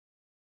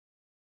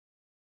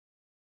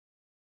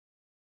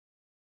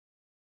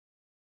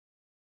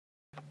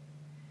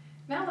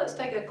Now let's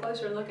take a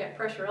closer look at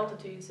pressure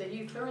altitude so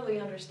you thoroughly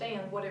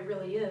understand what it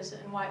really is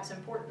and why it's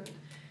important.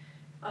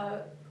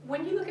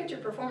 When you look at your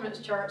performance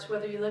charts,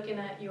 whether you're looking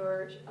at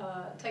your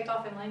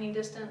takeoff and landing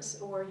distance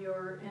or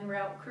your en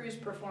route cruise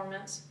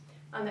performance,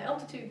 on the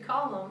altitude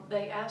column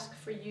they ask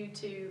for you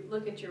to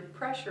look at your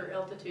pressure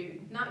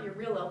altitude, not your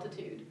real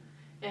altitude.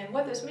 And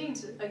what this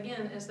means,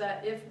 again, is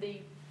that if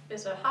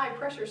it's a high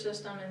pressure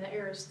system and the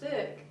air is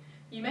thick,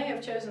 you may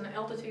have chosen an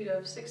altitude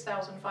of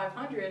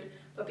 6,500,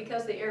 but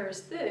because the air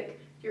is thick,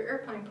 your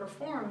airplane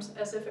performs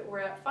as if it were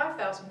at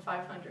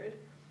 5,500.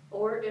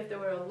 Or if there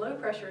were a low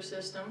pressure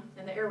system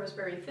and the air was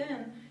very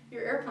thin,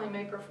 your airplane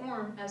may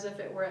perform as if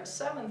it were at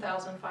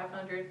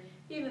 7,500,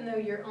 even though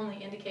you're only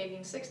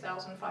indicating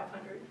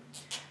 6,500.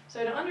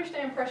 So to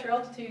understand pressure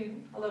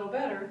altitude a little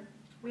better,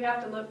 we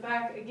have to look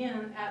back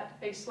again at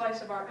a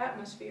slice of our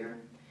atmosphere.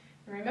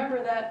 And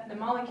remember that the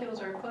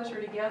molecules are closer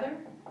together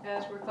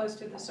as we're close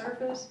to the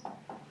surface,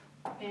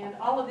 and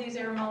all of these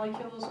air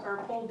molecules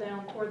are pulled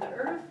down toward the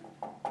Earth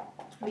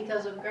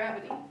because of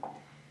gravity.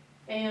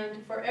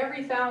 And for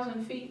every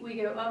 1,000 feet we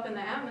go up in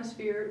the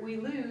atmosphere, we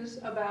lose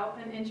about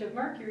an inch of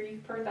mercury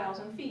per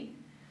 1,000 feet.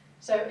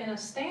 So in a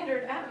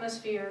standard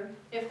atmosphere,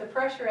 if the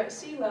pressure at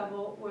sea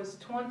level was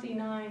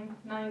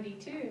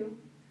 2992,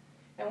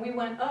 and we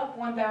went up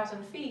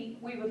 1,000 feet,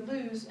 we would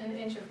lose an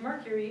inch of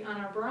mercury on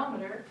our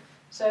barometer,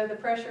 so the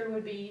pressure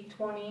would be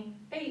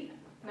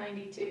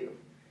 2892.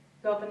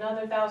 Go up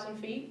another 1,000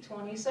 feet,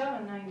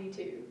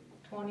 2792,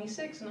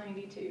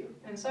 2692,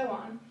 and so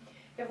on.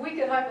 If we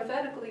could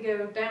hypothetically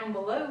go down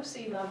below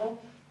sea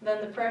level, then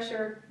the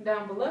pressure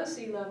down below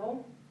sea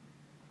level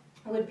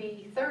would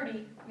be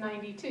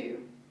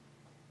 3092.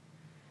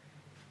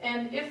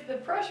 And if the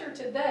pressure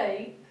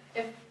today,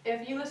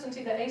 if you listen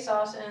to the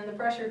ASOS and the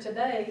pressure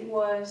today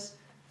was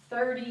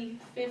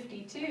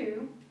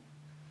 3052,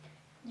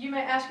 you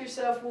may ask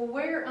yourself, well,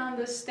 where on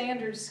this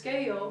standard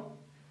scale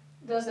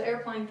does the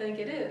airplane think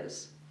it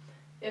is?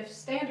 If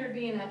standard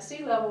being at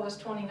sea level is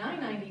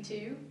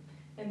 2992,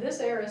 and this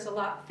air is a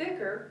lot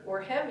thicker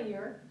or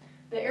heavier,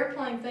 the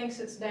airplane thinks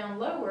it's down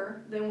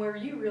lower than where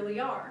you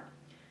really are.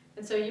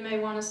 And so you may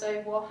want to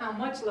say, well, how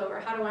much lower?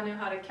 How do I know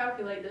how to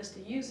calculate this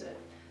to use it?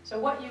 So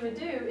what you would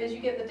do is you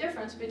get the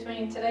difference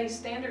between today's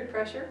standard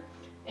pressure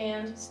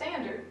and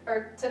standard,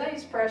 or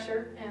today's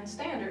pressure and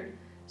standard.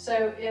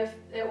 So if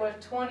it was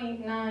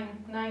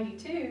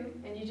 2992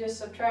 and you just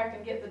subtract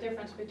and get the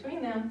difference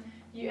between them,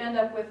 you end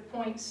up with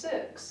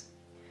 0.6.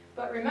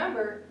 But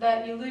remember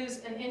that you lose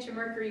an inch of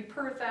mercury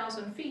per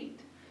 1,000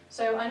 feet.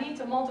 So I need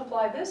to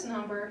multiply this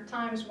number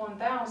times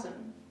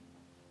 1,000.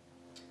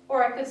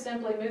 Or I could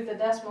simply move the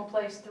decimal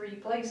place 3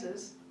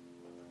 places.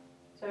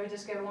 So we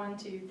just go 1,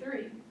 2,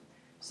 3.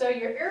 So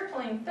your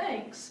airplane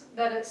thinks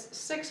that it's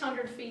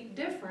 600 feet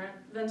different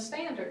than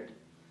standard.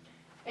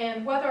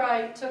 And whether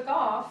I took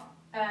off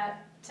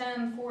at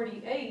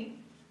 10:48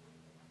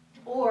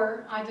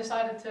 or I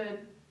decided to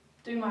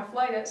do my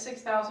flight at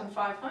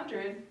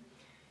 6,500,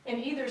 in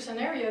either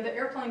scenario, the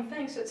airplane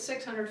thinks it's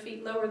 600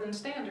 feet lower than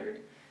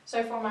standard.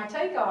 So for my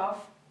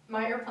takeoff,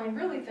 my airplane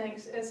really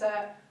thinks it's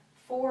at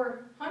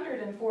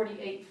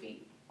 448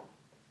 feet.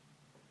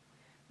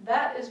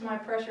 That is my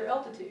pressure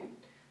altitude.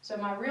 So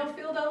my real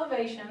field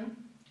elevation,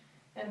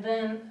 and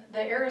then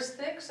the air is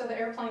thick, so the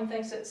airplane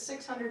thinks it's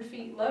 600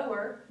 feet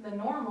lower than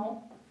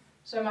normal.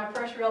 So my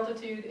pressure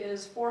altitude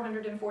is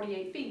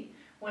 448 feet.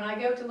 When I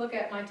go to look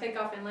at my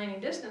takeoff and landing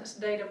distance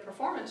data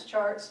performance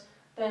charts,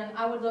 then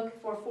I would look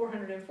for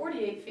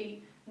 448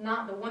 feet,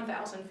 not the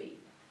 1,000 feet.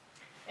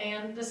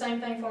 And the same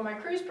thing for my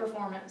cruise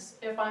performance.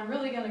 If I'm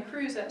really going to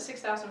cruise at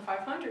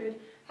 6,500,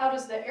 how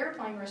does the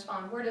airplane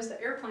respond? Where does the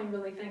airplane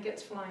really think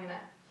it's flying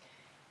at?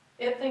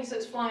 It thinks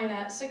it's flying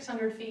at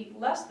 600 feet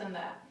less than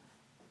that.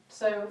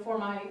 So for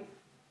my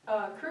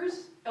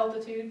cruise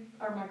altitude,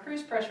 or my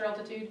cruise pressure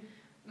altitude,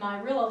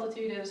 my real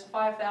altitude is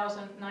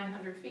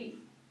 5,900 feet.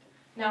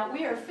 Now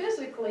we are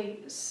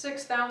physically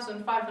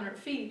 6,500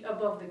 feet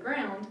above the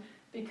ground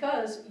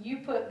because you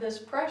put this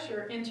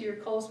pressure into your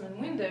Colsman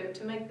window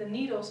to make the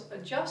needles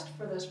adjust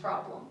for this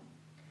problem.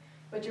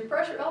 But your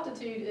pressure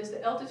altitude is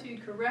the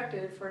altitude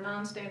corrected for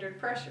non-standard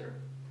pressure.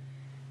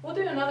 We'll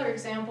do another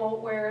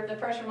example where the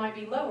pressure might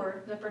be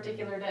lower the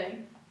particular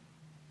day.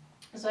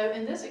 So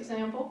in this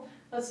example,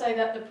 let's say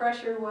that the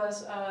pressure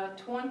was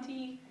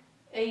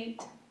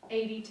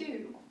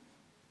 2882.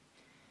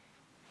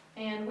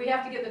 And we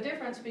have to get the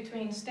difference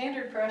between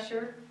standard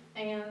pressure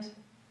and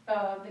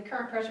the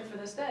current pressure for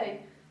this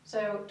day.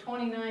 So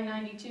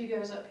 2992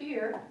 goes up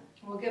here,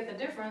 we'll get the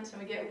difference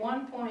and we get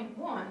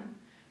 1.1.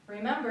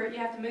 Remember, you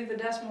have to move the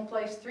decimal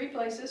place 3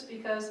 places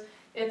because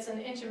it's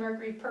an inch of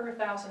mercury per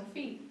 1,000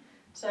 feet.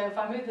 So if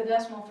I move the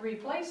decimal 3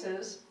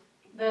 places,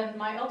 then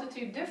my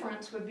altitude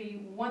difference would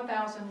be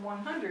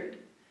 1,100.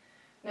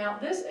 Now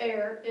this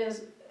air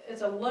is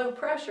a low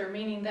pressure,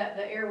 meaning that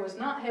the air was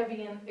not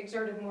heavy and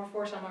exerted more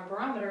force on my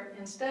barometer.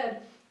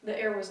 Instead, the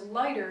air was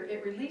lighter.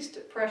 It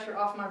released pressure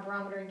off my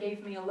barometer and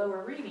gave me a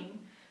lower reading.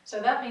 So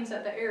that means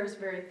that the air is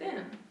very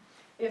thin.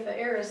 If the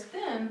air is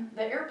thin,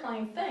 the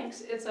airplane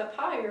thinks it's up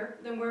higher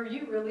than where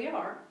you really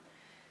are.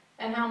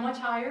 And how much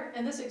higher?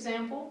 In this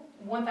example,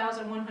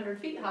 1,100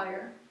 feet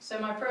higher. So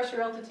my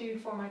pressure altitude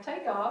for my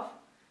takeoff,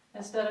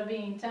 instead of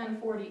being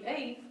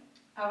 1048,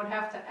 I would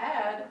have to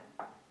add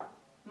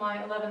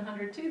my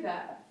 1,100 to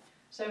that.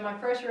 So my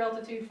pressure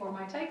altitude for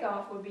my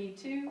takeoff would be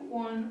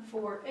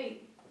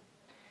 2148.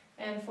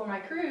 And for my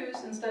cruise,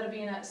 instead of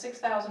being at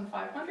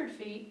 6,500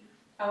 feet,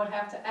 I would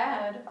have to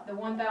add the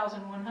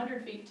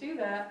 1,100 feet to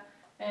that,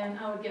 and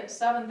I would get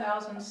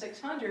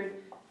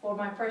 7,600 for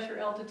my pressure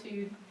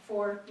altitude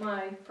for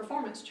my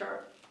performance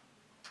chart.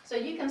 So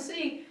you can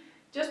see,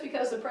 just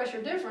because the pressure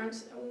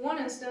difference, one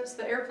instance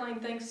the airplane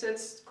thinks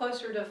it's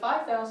closer to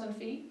 5,000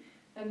 feet,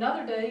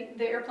 another day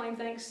the airplane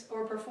thinks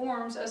or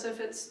performs as if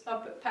it's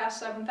up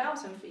past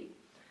 7,000 feet.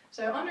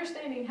 So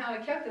understanding how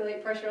to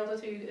calculate pressure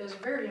altitude is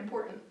very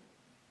important.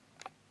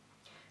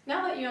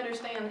 Now that you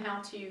understand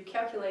how to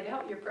calculate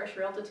out your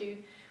pressure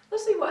altitude,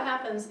 let's see what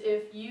happens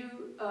if you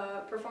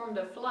performed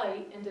a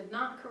flight and did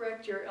not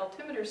correct your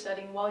altimeter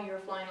setting while you were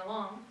flying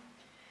along.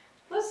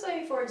 Let's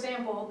say, for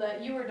example,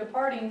 that you were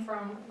departing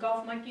from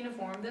Golf Mike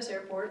Uniform, this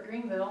airport,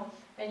 Greenville,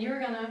 and you were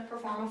going to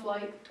perform a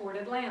flight toward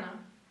Atlanta.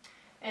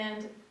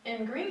 And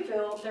in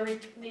Greenville,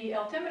 the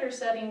altimeter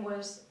setting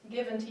was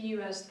given to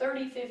you as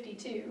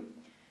 3052.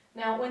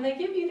 Now, when they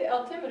give you the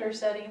altimeter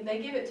setting, they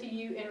give it to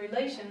you in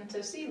relation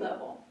to sea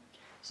level.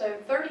 So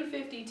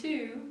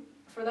 3052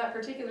 for that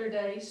particular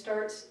day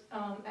starts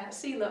at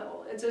sea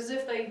level. It's as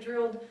if they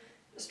drilled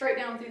straight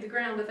down through the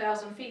ground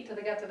 1,000 feet till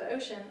they got to the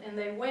ocean, and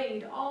they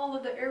weighed all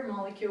of the air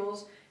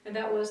molecules, and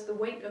that was the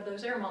weight of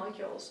those air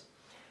molecules.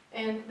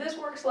 And this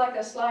works like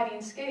a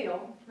sliding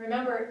scale.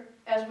 Remember,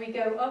 as we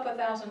go up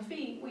 1,000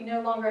 feet, we no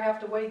longer have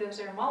to weigh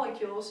those air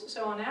molecules,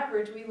 so on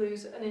average we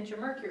lose an inch of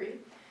mercury.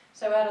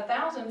 So at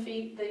 1,000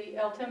 feet, the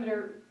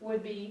altimeter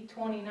would be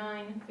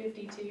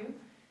 2952,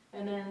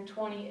 and then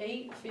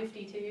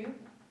 2852,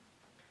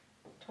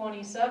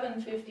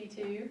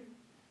 2752,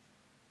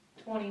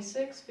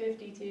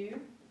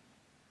 2652,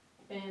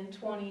 and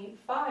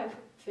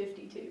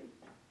 2552.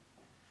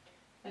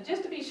 Now,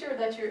 just to be sure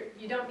that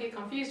you don't get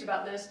confused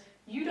about this,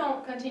 you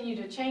don't continue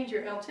to change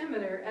your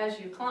altimeter as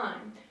you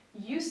climb.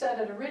 You set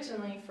it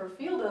originally for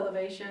field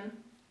elevation.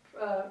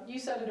 You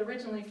set it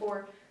originally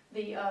for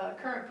the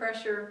current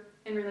pressure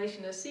in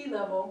relation to sea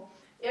level.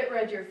 It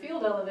read your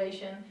field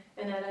elevation,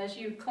 and that as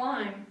you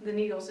climb, the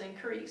needles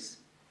increase.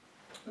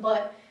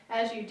 But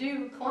as you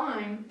do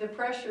climb, the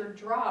pressure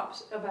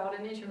drops about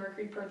an inch of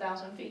mercury per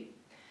 1,000 feet.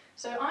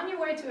 So on your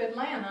way to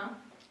Atlanta,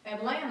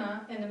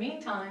 in the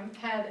meantime,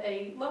 had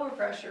a lower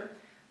pressure.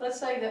 Let's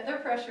say that their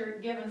pressure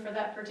given for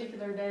that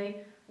particular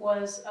day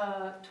was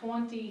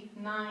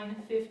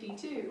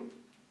 2952.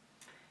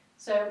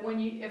 So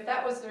if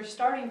that was their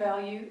starting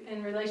value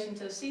in relation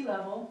to sea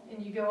level,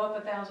 and you go up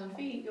 1,000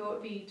 feet, it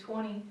would be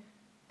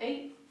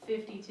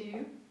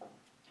 2852,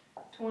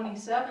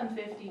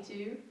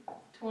 2752,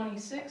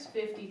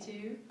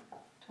 2652,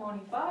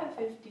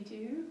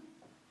 2552,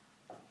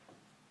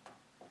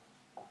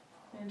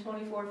 and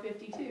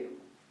 2452.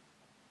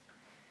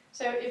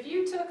 So if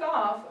you took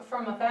off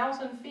from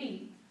 1,000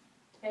 feet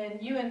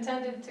and you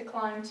intended to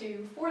climb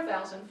to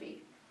 4,000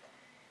 feet,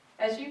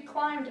 as you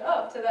climbed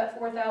up to that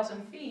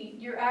 4,000 feet,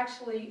 you're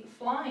actually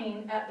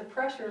flying at the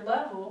pressure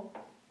level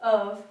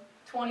of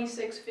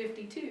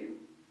 2652.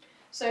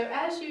 So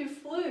as you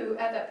flew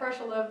at that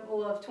pressure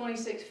level of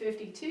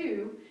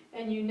 2652,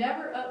 and you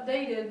never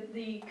updated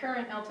the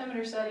current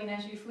altimeter setting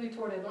as you flew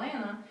toward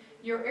Atlanta,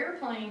 your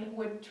airplane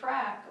would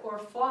track or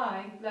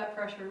fly that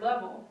pressure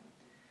level.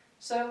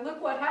 So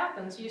look what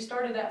happens. You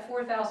started at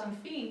 4,000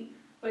 feet,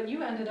 but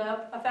you ended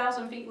up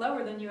 1,000 feet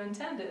lower than you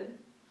intended.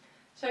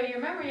 So your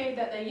memory aid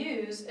that they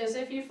use is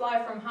if you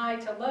fly from high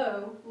to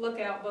low, look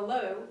out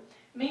below,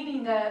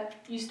 meaning that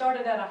you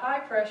started at a high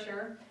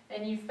pressure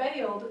and you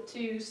failed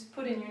to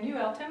put in your new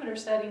altimeter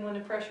setting when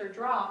the pressure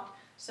dropped,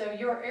 so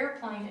your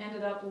airplane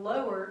ended up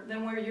lower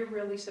than where you're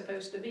really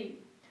supposed to be.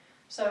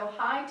 So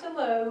high to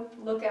low,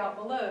 look out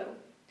below.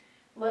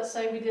 Let's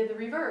say we did the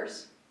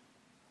reverse.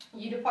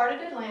 You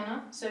departed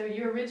Atlanta, so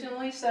you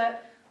originally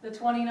set the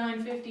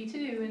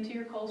 2952 into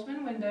your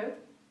Colesman window,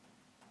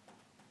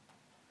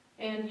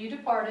 and you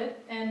departed,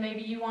 and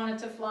maybe you wanted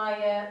to fly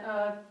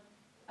at,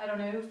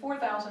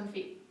 4,000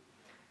 feet.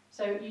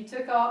 So you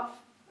took off,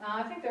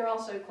 I think they're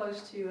also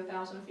close to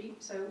 1,000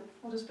 feet, so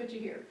we'll just put you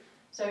here.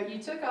 So you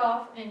took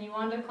off, and you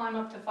wanted to climb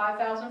up to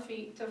 5,000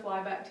 feet to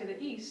fly back to the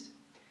east.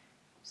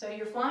 So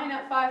you're flying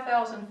at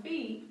 5,000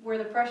 feet, where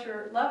the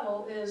pressure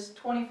level is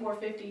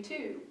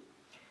 2452.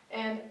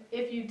 And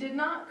if you did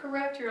not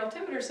correct your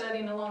altimeter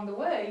setting along the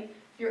way,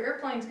 your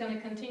airplane's going to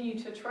continue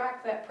to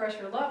track that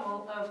pressure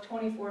level of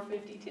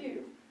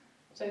 2452.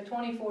 So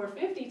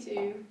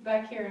 2452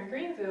 back here in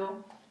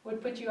Greenville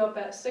would put you up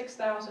at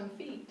 6,000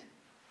 feet.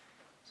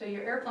 So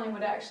your airplane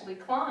would actually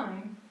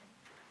climb,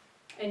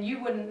 and you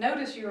wouldn't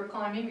notice you were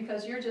climbing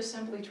because you're just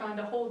simply trying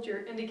to hold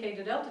your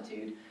indicated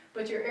altitude,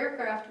 but your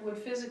aircraft would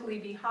physically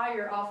be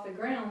higher off the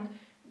ground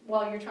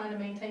while you're trying to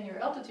maintain your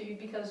altitude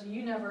because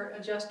you never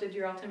adjusted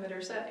your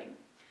altimeter setting.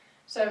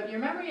 So your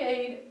memory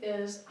aid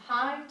is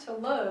high to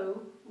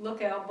low,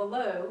 look out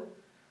below,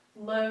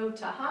 low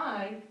to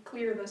high,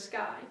 clear the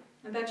sky.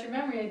 And that's your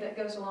memory aid that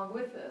goes along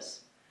with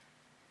this.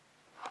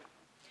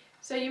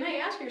 So you may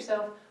ask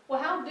yourself,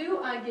 well, how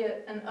do I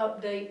get an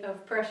update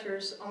of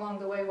pressures along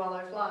the way while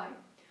I fly?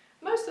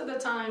 Most of the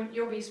time,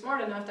 you'll be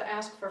smart enough to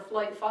ask for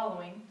flight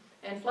following.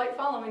 And flight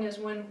following is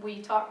when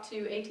we talk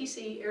to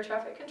ATC, air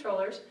traffic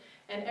controllers,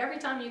 and every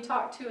time you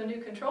talk to a new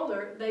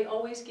controller, they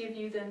always give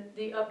you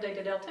the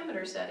updated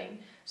altimeter setting.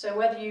 So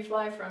whether you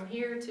fly from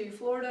here to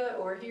Florida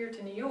or here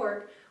to New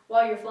York,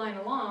 while you're flying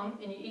along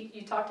and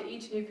you talk to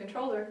each new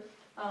controller,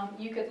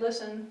 you could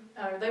listen,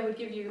 or they would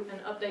give you an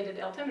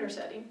updated altimeter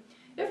setting.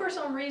 If for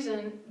some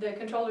reason the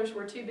controllers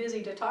were too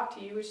busy to talk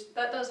to you, which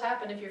that does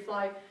happen if you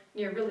fly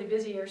near really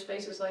busy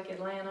airspaces like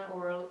Atlanta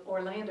or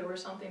Orlando or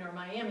something, or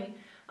Miami,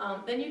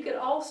 then you could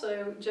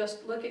also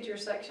just look at your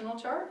sectional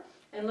chart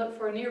and look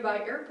for nearby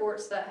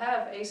airports that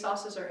have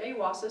ASOSs or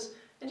AWOSs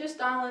and just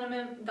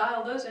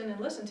dial those in and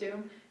listen to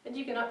them, and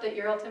you can update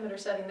your altimeter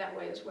setting that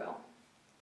way as well.